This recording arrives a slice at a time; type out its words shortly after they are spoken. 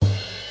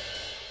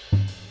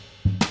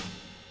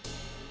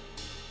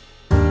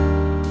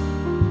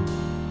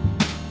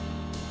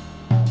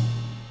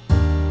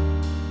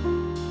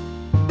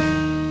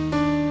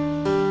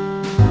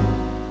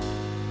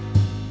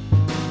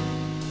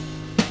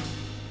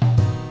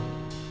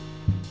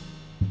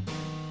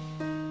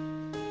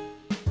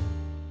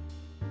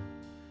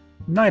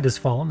Night has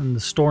fallen and the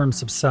storm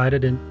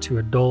subsided into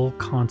a dull,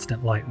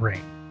 constant light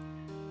rain.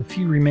 The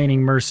few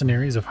remaining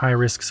mercenaries of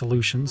high-risk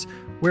solutions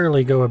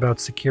warily go about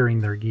securing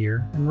their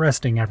gear and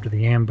resting after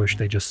the ambush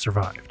they just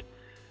survived.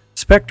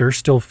 Spectre,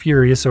 still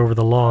furious over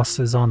the loss,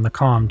 is on the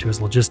comm to his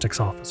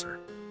logistics officer.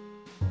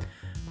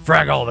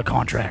 Frag all the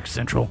contracts,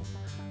 Central.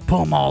 Pull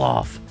them all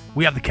off.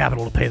 We have the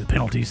capital to pay the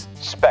penalties.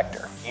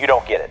 Spectre, you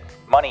don't get it.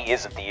 Money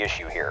isn't the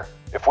issue here.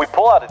 If we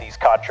pull out of these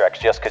contracts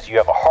just because you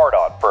have a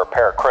hard-on for a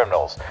pair of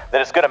criminals,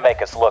 then it's going to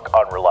make us look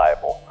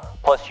unreliable.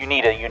 Plus, you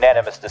need a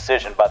unanimous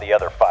decision by the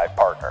other 5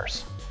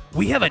 partners.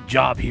 We have a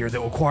job here that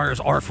requires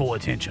our full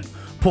attention.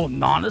 Pull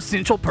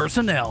non-essential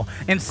personnel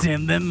and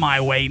send them my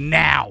way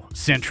now,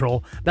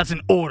 Central. That's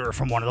an order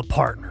from one of the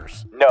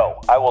partners. No,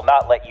 I will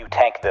not let you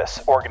tank this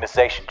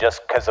organization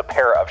just because a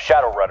pair of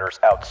Shadowrunners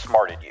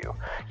outsmarted you.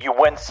 You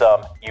win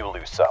some, you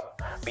lose some.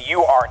 But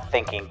you aren't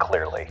thinking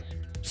clearly.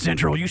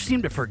 Central, you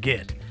seem to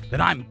forget that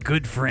I'm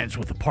good friends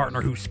with the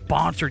partner who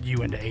sponsored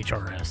you into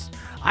HRS.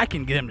 I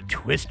can get him to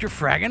twist your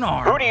fragging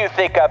arm. Who do you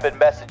think I've been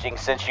messaging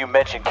since you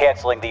mentioned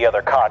canceling the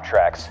other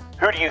contracts?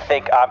 Who do you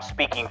think I'm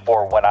speaking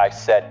for when I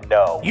said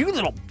no? You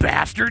little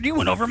bastard, you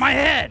went over my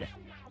head.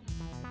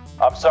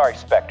 I'm sorry,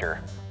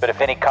 Spectre, but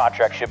if any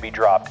contract should be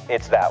dropped,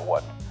 it's that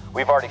one.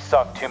 We've already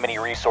sunk too many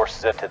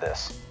resources into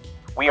this.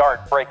 We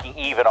aren't breaking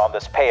even on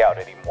this payout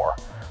anymore.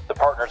 The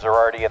partners are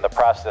already in the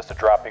process of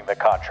dropping the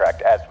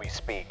contract as we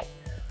speak.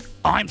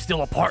 I'm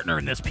still a partner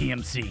in this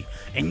PMC,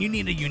 and you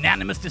need a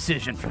unanimous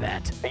decision for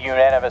that. A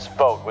unanimous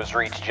vote was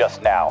reached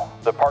just now.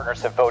 The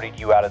partners have voted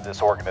you out of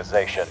this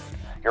organization.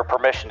 Your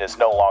permission is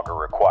no longer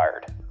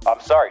required.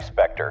 I'm sorry,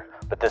 Spectre,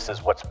 but this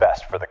is what's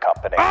best for the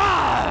company.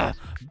 Ah!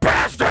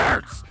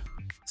 Bastards!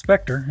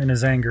 Spectre, in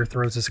his anger,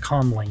 throws his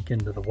comm link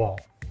into the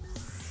wall.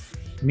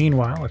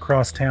 Meanwhile,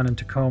 across town in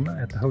Tacoma,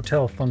 at the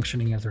hotel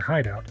functioning as her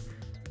hideout,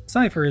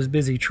 Cypher is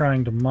busy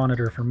trying to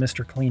monitor for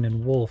Mr. Clean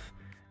and Wolf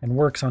and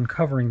works on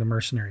covering the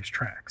mercenaries'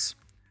 tracks.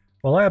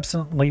 While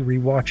absently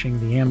rewatching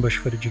the ambush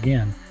footage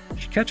again,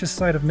 she catches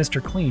sight of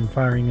Mr. Clean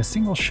firing a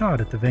single shot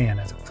at the van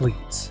as it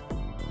flees.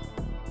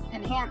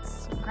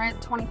 Enhance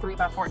grid 23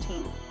 by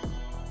 14.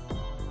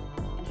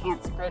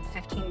 Enhance grid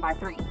 15 by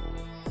 3.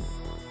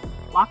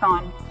 Lock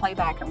on,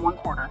 playback at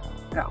 1/4.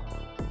 Go.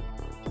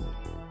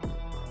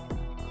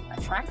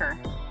 A tracker?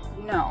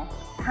 No.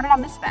 How did I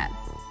miss that?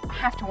 I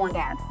have to warn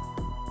Dad.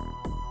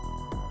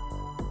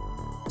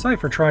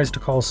 Cypher tries to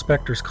call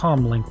Spectre's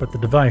comm link, but the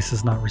device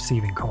is not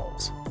receiving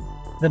calls.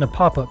 Then a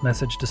pop-up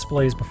message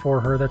displays before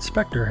her that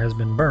Spectre has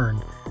been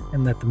burned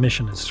and that the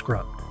mission is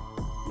scrubbed.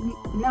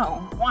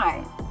 No,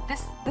 why?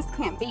 This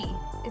can't be.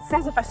 It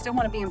says if I still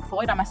want to be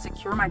employed, I must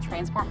secure my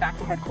transport back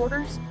to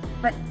headquarters.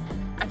 But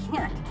I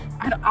can't.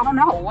 I don't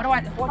know. What do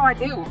I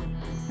do?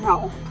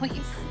 No,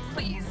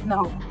 please,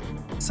 no.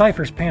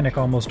 Cypher's panic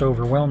almost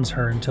overwhelms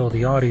her until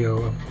the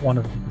audio of one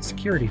of the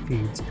security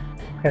feeds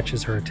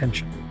catches her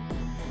attention.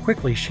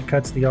 Quickly, she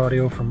cuts the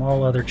audio from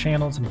all other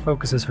channels and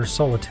focuses her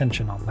sole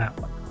attention on that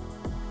one.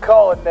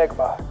 Call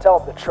Enigma. Tell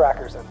him the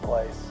tracker's in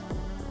place.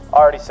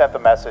 Already sent the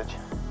message.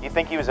 You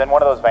think he was in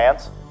one of those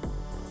vans?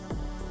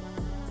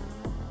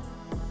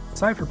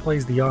 Cypher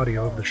plays the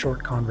audio of the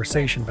short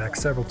conversation back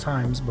several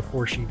times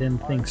before she then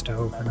thinks to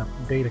open up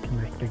data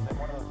connecting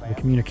the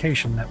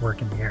communication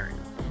network in the area.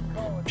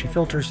 She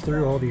filters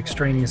through all the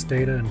extraneous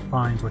data and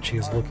finds what she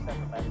is looking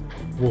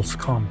for: Wolf's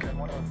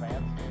ComCode.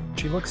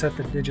 She looks at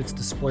the digits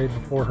displayed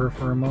before her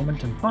for a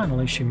moment, and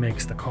finally she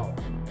makes the call.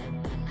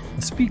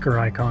 A speaker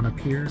icon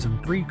appears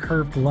and 3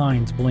 curved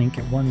lines blink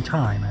at one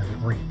time as it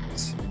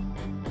rings.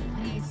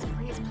 Please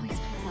pick me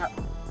up.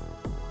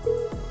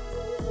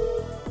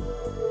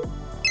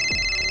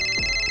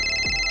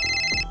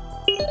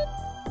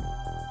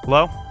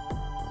 Hello?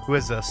 Who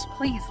is this?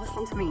 Please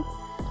listen to me.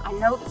 I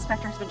know that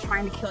Spectre's been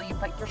trying to kill you,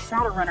 but you're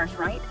Shadowrunners,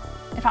 right?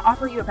 If I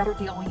offer you a better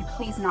deal, will you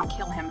please not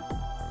kill him?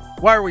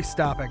 Why are we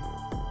stopping?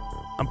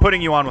 I'm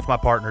putting you on with my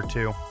partner,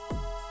 too.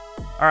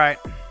 Alright,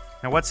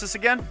 now what's this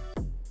again?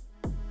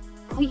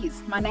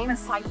 Please, my name is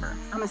Cypher.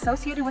 I'm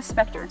associated with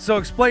Spectre. So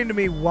explain to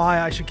me why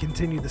I should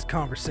continue this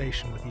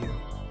conversation with you.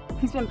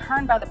 He's been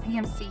burned by the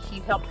PMC he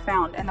helped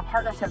found, and the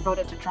partners have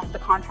voted to drop the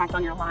contract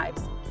on your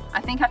lives.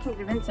 I think I can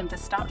convince him to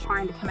stop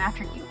trying to come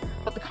after you,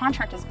 but the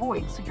contract is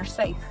void, so you're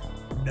safe.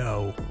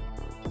 No.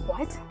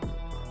 What?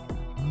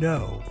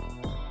 No.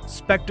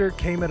 Spectre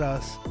came at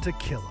us to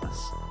kill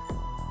us.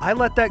 I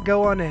let that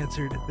go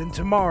unanswered, then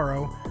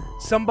tomorrow,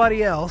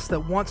 somebody else that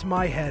wants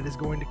my head is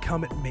going to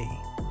come at me,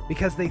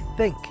 because they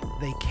think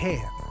they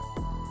can.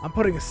 I'm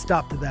putting a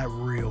stop to that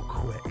real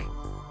quick.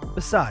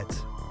 Besides,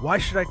 why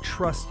should I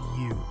trust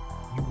you?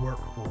 You work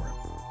for him.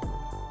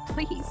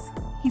 Please,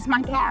 he's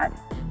my dad.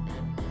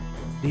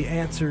 The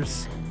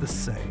answer's the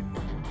same.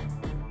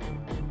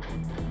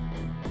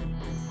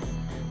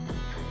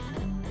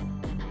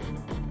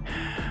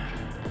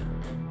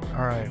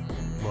 Alright,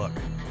 look.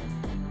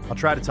 I'll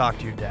try to talk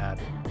to your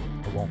dad.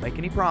 I won't make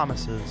any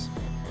promises,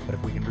 but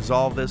if we can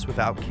resolve this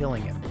without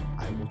killing him,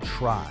 I will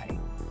try.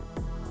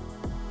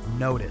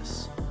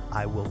 Notice,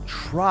 I will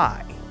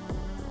try.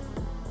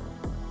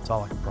 That's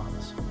all I can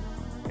promise.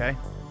 Okay?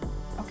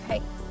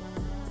 okay.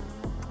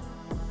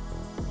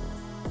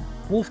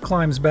 Wolf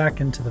climbs back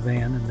into the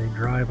van and they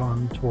drive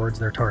on towards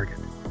their target.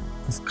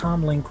 His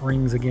comlink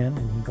rings again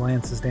and he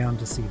glances down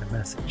to see the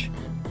message.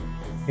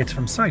 It's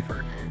from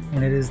Cypher,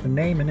 and it is the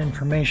name and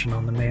information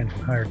on the man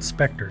who hired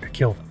Spectre to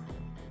kill them.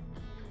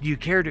 Do you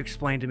care to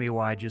explain to me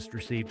why I just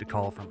received a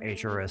call from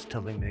HRS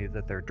telling me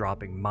that they're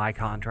dropping my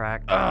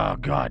contract? Oh,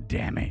 god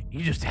damn it.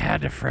 You just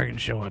had to friggin'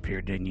 show up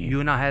here, didn't you? You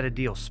and I had a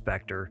deal,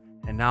 Spectre,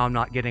 and now I'm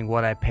not getting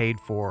what I paid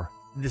for.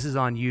 This is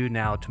on you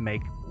now to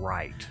make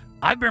right.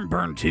 I've been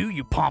burned too,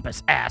 you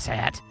pompous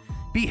asshat.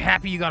 Be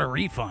happy you got a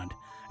refund.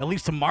 At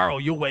least tomorrow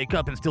you'll wake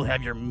up and still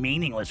have your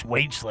meaningless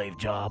wage slave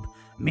job.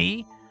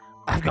 Me?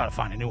 I've got to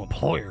find a new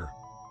employer.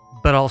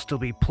 But I'll still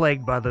be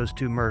plagued by those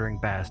two murdering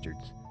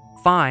bastards.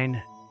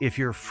 Fine, if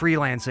you're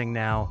freelancing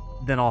now,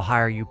 then I'll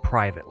hire you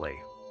privately.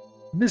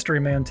 The mystery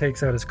man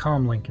takes out his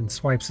comlink and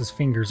swipes his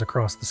fingers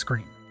across the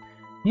screen.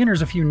 He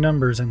enters a few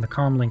numbers and the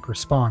comlink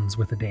responds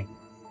with a ding.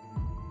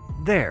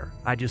 There,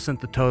 I just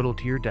sent the total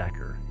to your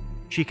Decker.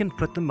 She can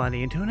put the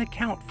money into an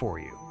account for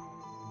you.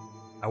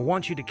 I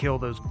want you to kill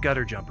those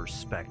gutter jumpers,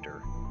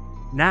 Spectre.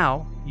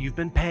 Now, you've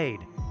been paid,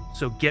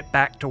 so get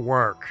back to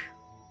work.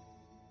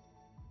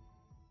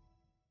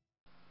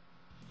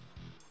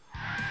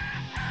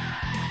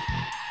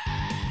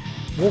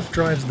 Wolf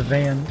drives the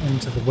van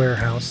into the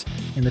warehouse,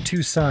 and the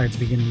two sides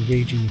begin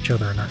engaging each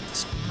other in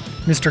earnest.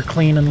 Mr.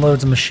 Clean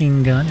unloads a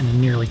machine gun in a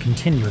nearly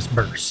continuous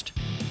burst.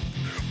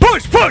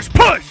 Push, push,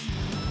 push!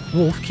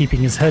 Wolf,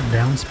 keeping his head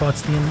down,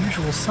 spots the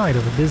unusual sight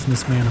of a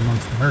businessman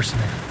amongst the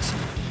mercenaries.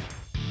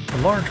 A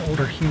large,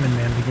 older human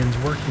man begins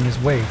working his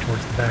way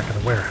towards the back of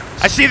the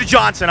warehouse. I see the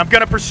Johnson. I'm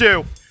gonna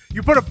pursue.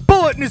 You put a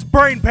bullet in his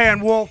brain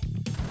pan, Wolf.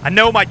 I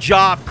know my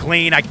job,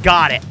 Clean. I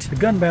got it. The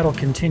gun battle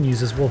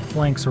continues as Wolf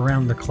flanks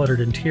around the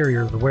cluttered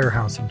interior of the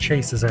warehouse and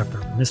chases after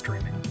the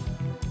mystery man.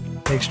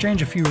 They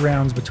exchange a few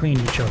rounds between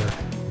each other,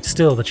 but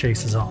still the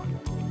chase is on.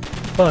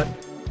 But,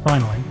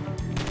 finally,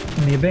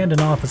 in the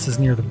abandoned offices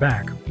near the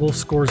back, Wolf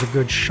scores a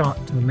good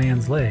shot to the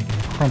man's leg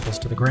and crumples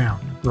to the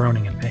ground,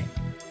 groaning in pain.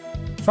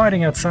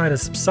 Fighting outside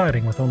is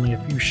subsiding with only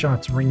a few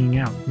shots ringing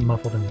out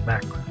muffled in the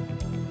background.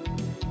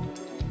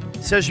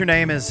 Says your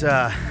name is,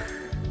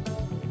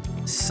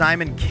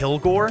 Simon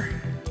Kilgore?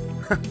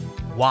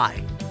 Why?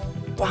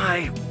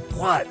 Why?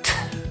 What?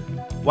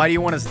 Why do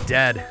you want us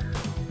dead?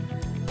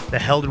 The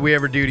hell did we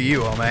ever do to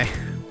you, Ome?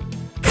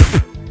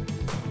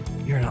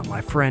 You're not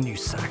my friend, you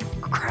sack of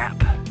crap.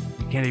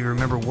 You can't even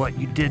remember what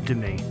you did to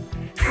me.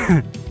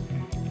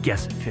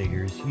 Guess it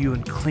figures. You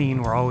and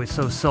Clean were always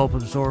so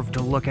self-absorbed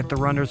to look at the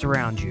runners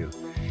around you.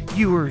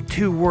 You were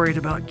too worried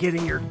about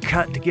getting your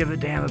cut to give a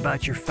damn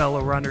about your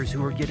fellow runners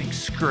who were getting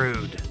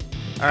screwed.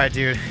 Alright,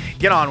 dude.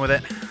 Get on with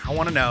it. I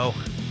want to know.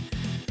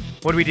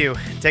 What do we do?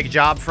 Take a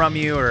job from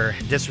you or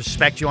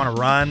disrespect you on a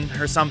run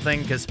or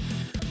something? Because,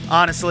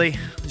 honestly,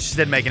 this just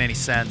didn't make any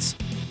sense.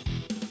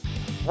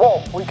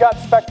 Wolf, we got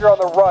Spectre on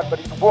the run, but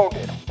he's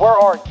wounded. Where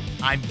are you?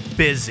 I'm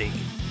busy.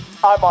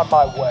 I'm on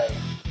my way.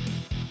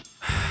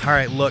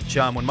 Alright, look,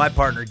 chum, when my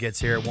partner gets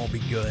here, it won't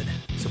be good.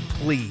 So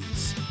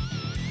please,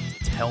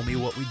 tell me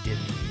what we did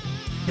to you.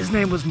 His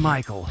name was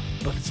Michael,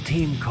 but his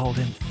team called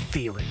him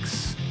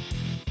Felix.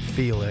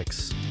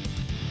 Felix.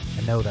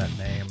 I know that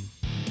name.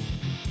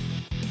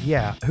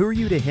 Yeah, who are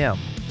you to him?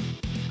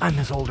 I'm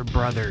his older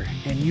brother,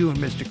 and you and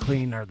Mr.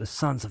 Clean are the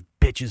sons of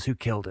bitches who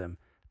killed him.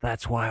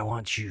 That's why I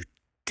want you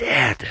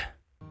dead.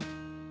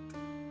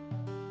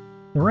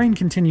 The rain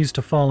continues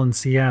to fall in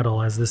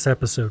Seattle as this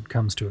episode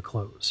comes to a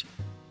close.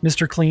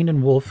 Mr. Clean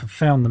and Wolf have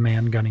found the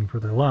man gunning for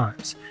their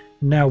lives,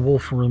 and now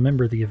Wolf will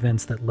remember the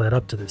events that led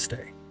up to this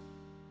day.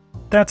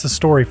 That's a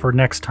story for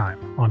next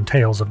time on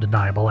Tales of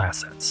Deniable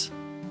Assets.